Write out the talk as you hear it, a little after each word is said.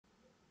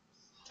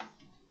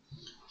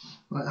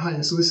Right,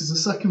 hi, so this is the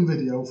second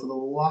video for the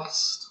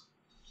last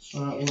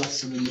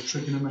lesson in the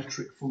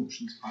trigonometric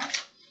functions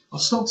pack. I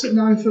stopped at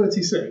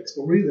 9:36,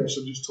 but really I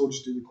should have just told you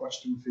to do the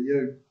question for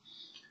you.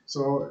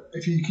 So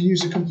if you can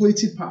use a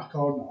completed pack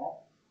or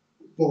not,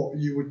 but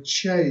you would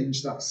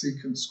change that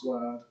secant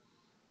squared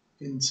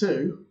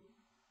into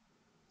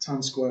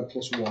tan squared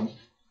plus 1.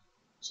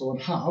 So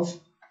I'd have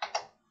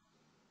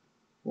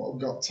what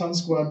I've got, tan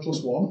squared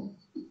plus 1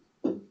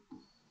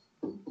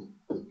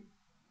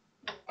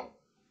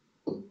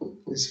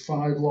 is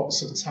 5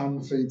 lots of tan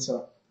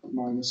theta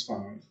minus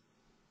 5.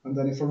 And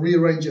then if I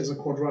rearrange it as a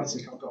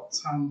quadratic, I've got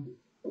tan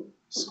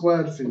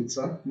squared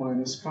theta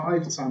minus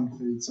 5 tan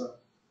theta,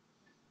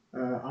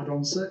 add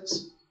on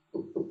 6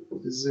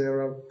 is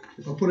 0.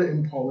 If I put it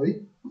in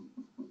poly,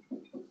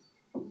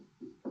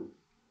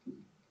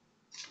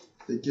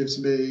 it gives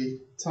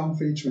me tan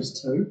theta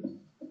is 2,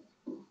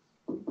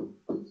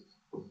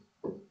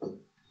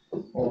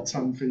 or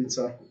tan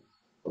theta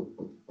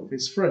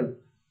is 3.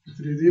 If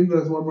we do the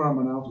inverse one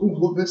round now, oh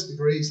look, this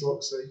degrees,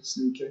 look, see,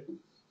 sneaky.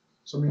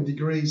 So I'm in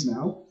degrees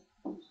now.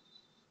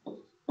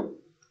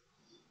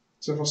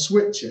 So if I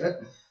switch your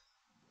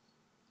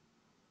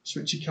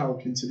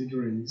calc into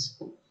degrees,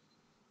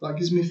 that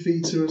gives me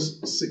theta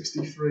as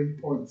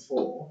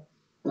 63.4.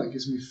 That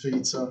gives me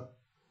theta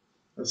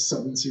as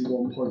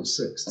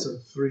 71.6 to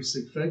 3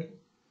 sig fig.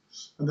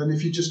 And then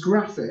if you just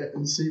graph it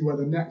and see where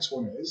the next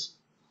one is,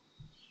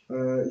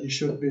 you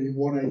should be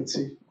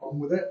 180 on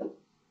with it.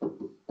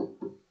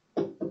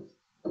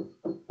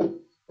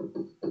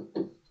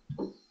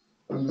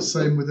 And the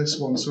same with this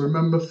one. So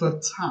remember, for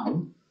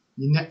tan,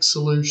 your next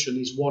solution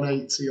is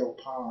 180 or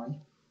pi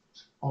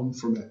on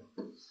from it,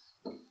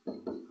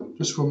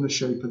 just from the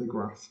shape of the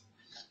graph.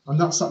 And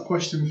that's that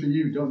question for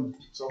you done.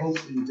 So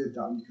hopefully you did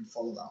that and you can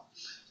follow that.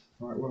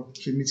 Right, well,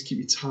 you need to keep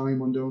your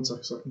time on, don't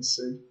I, so I can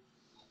see.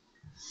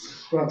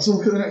 Right, so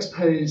look at the next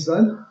page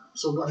then.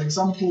 So I've got an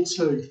example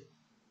 2.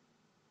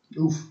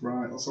 Oof,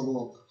 right, let's have a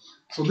look.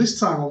 So this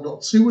time I've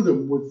got 2 of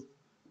them with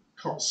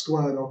cot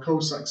squared or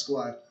cosec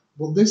squared.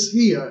 But this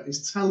here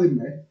is telling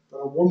me that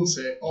I want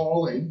it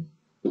all in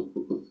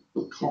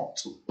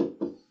cot.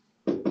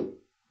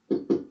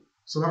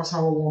 So that's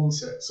how I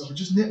want it. So if I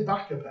just knit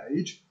back a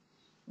page,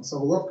 let's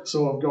have a look.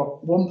 So I've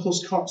got 1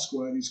 plus cot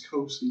squared is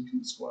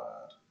cosecant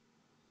squared.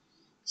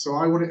 So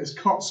I want it as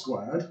cot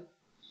squared.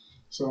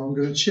 So I'm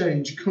going to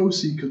change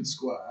cosecant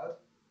squared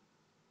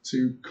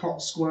to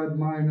cot squared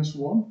minus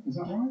 1. Is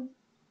that right?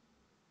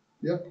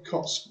 Yep,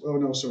 oh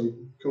no, sorry,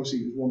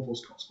 cosecant is 1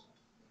 plus cot squared.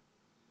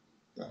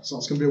 Yeah, so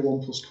that's going to be a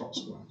 1 plus cot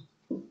squared.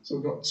 So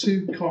I've got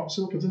 2 cot,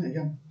 so look, I've done it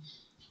again.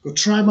 I'll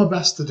try my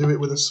best to do it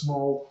with a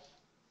small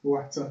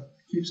letter.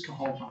 Keeps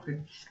Cahal happy.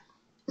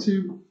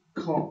 2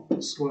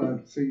 cot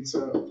squared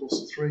theta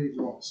plus 3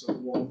 lots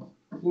of 1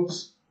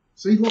 plus.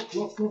 See, look,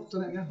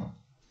 done it again.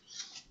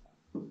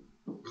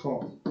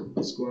 Cot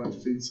squared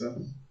theta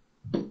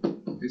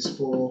is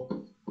 4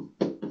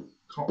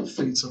 cot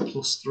theta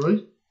plus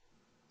 3.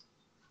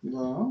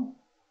 Now,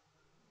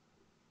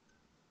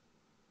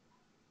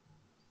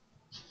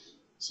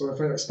 so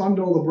if I expand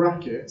all the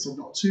brackets, I've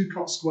got 2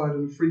 cot squared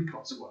and 3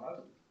 cot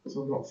squared.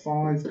 So I've got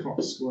 5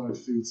 cot squared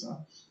theta.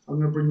 I'm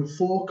going to bring the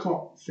 4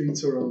 cot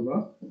theta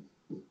over.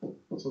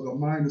 So I've got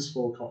minus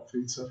 4 cot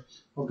theta.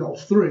 I've got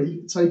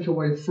 3, take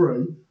away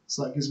 3,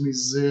 so that gives me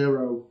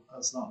 0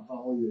 as that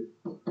value.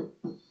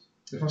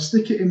 If I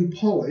stick it in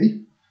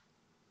poly,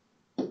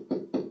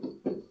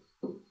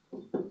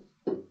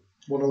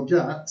 what I'll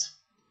get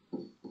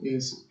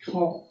is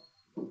cot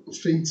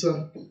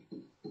theta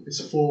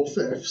is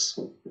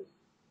 4/5,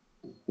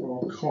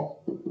 or cot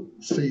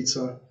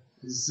theta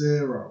is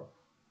 0.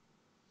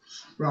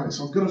 Right,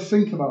 so I've got to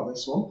think about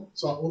this one.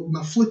 So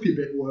my flippy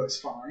bit works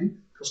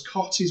fine, because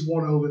cot is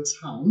 1 over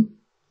tan.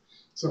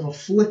 So if I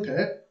flip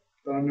it,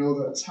 then I know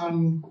that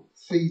tan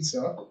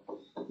theta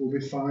will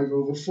be 5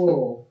 over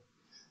 4.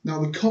 Now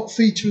the cot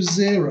theta is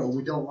 0,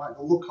 we don't like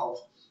the look of.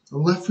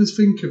 And left us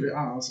think of it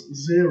as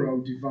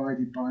 0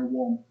 divided by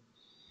 1.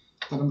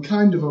 Then I'm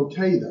kind of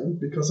okay then,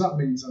 because that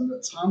means then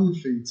that tan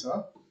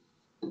theta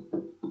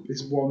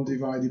is 1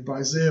 divided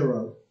by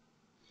 0.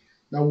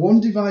 Now 1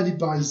 divided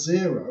by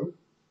 0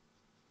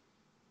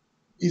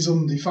 is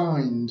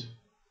undefined.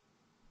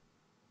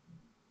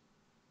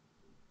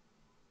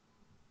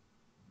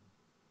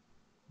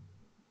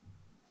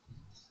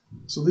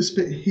 So this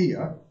bit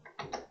here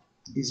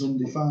is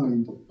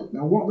undefined.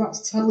 Now what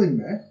that's telling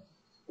me,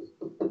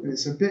 and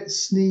it's a bit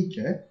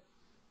sneaky,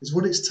 is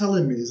what it's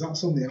telling me is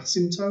that's on the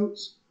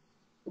asymptotes.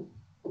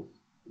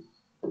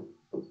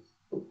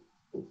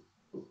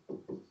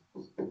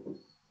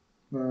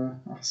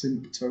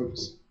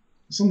 Asymptotes.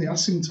 It's on the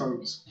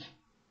asymptotes.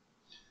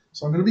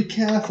 So I'm going to be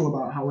careful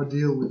about how I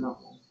deal with that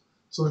one.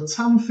 So the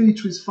tan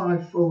theta is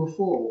 5 over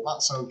 4,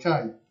 that's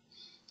okay.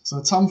 So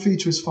the tan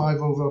theta is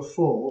 5 over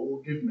 4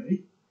 will give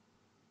me,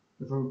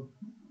 if I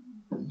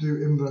do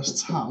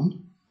inverse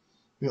tan,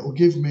 it'll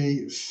give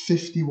me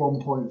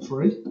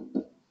 51.3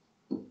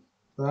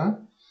 there.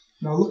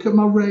 Now look at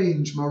my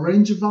range. My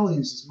range of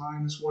values is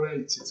minus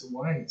 180 to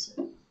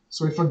 180.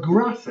 So if I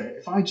graph it,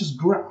 if I just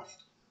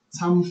graphed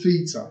tan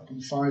theta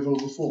and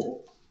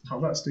 5/4. So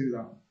let's do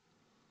that.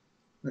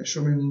 Let's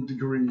show me in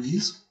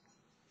degrees.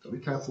 Got to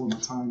be careful with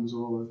my time as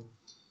well.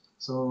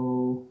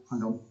 So,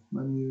 hang on,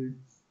 menu,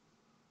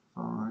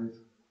 5.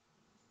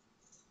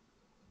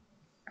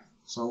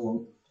 So I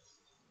want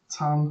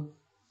tan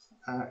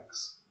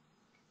x,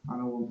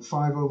 and I want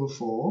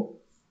 5/4.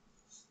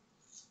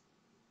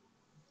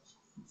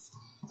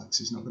 X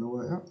is not going to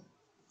work yet.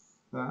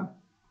 There.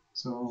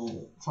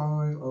 So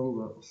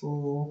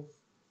 5/4.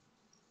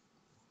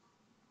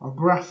 I'll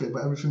graph it,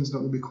 but everything's not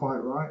going to be quite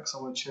right because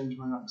I want to change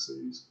my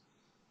axes.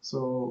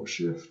 So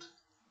shift,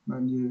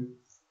 menu,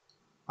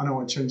 and I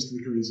want to change the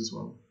degrees as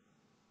well.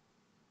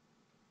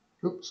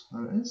 Oops,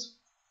 there it is.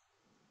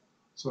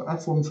 So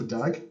F1 for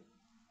deg,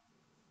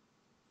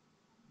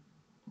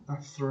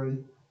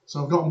 F3.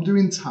 So I'm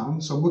doing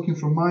tan, so I'm looking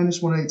from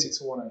 -180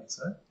 to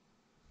 180.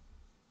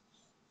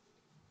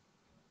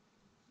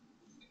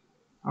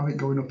 Have it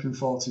going up in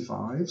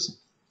 45s.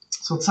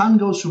 So tan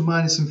goes from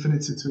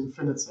 -infinity to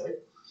infinity.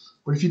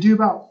 But if you do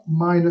about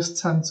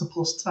 -10 to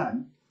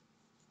 +10,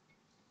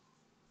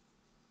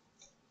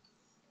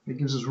 it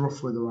gives us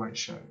roughly the right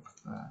shape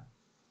there.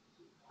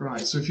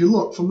 Right, so if you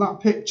look from that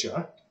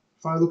picture,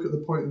 if I look at the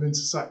point of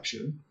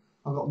intersection,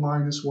 I've got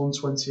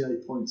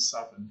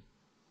 -128.7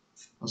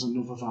 as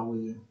another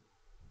value.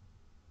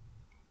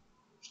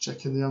 Just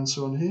checking the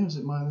answer on here, is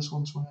it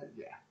 -128?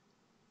 Yeah.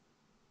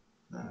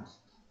 There.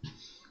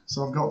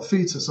 So I've got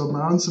theta, so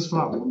my answer for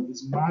that one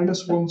is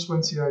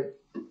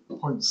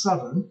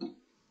 -128.7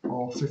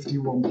 or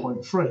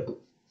 51.3.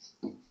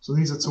 So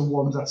these are to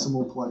one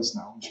decimal place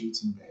now, I'm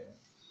shooting here.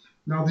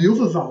 Now the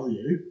other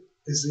value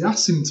is the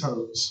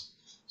asymptotes.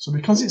 So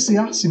because it's the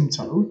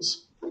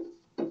asymptotes,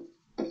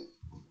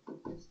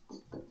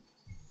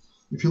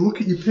 if you look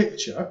at your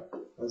picture,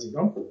 where's it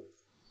gone?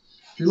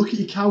 If you look at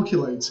your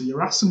calculator, your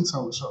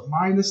asymptotes are at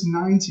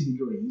 -90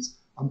 degrees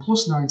and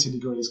 +90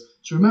 degrees.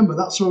 So remember,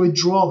 that's where we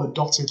draw the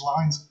dotted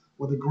lines,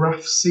 where the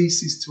graph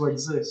ceases to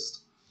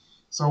exist.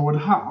 So I would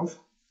have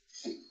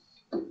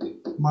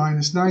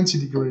 -90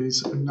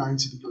 degrees and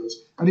 90 degrees.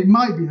 And it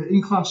might be that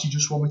in class you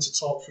just want me to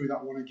talk through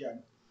that one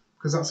again,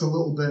 because that's a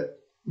little bit,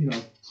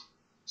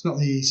 it's not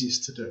the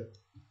easiest to do.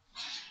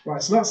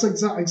 Right, so that's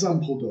that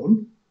example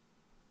done.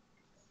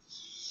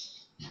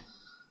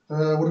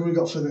 What have we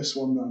got for this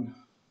one then?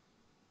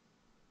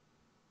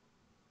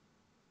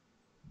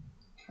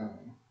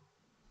 Okay.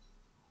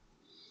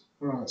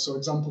 Right, so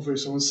example 3.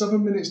 So in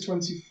 7 minutes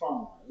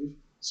 25.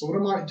 So what I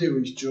might do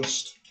is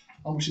just,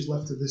 how much is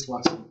left of this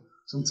last one?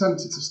 So I'm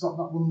tempted to stop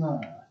that one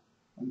there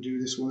and do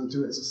this one and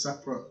do it as a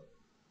separate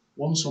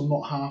one, so I'm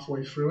not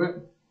halfway through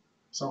it.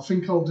 So I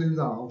think I'll do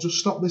that. I'll just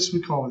stop this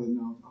recording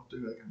now. I'll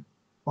do it again.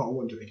 Well, I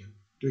won't do it again.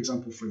 Do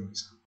example 3 next time.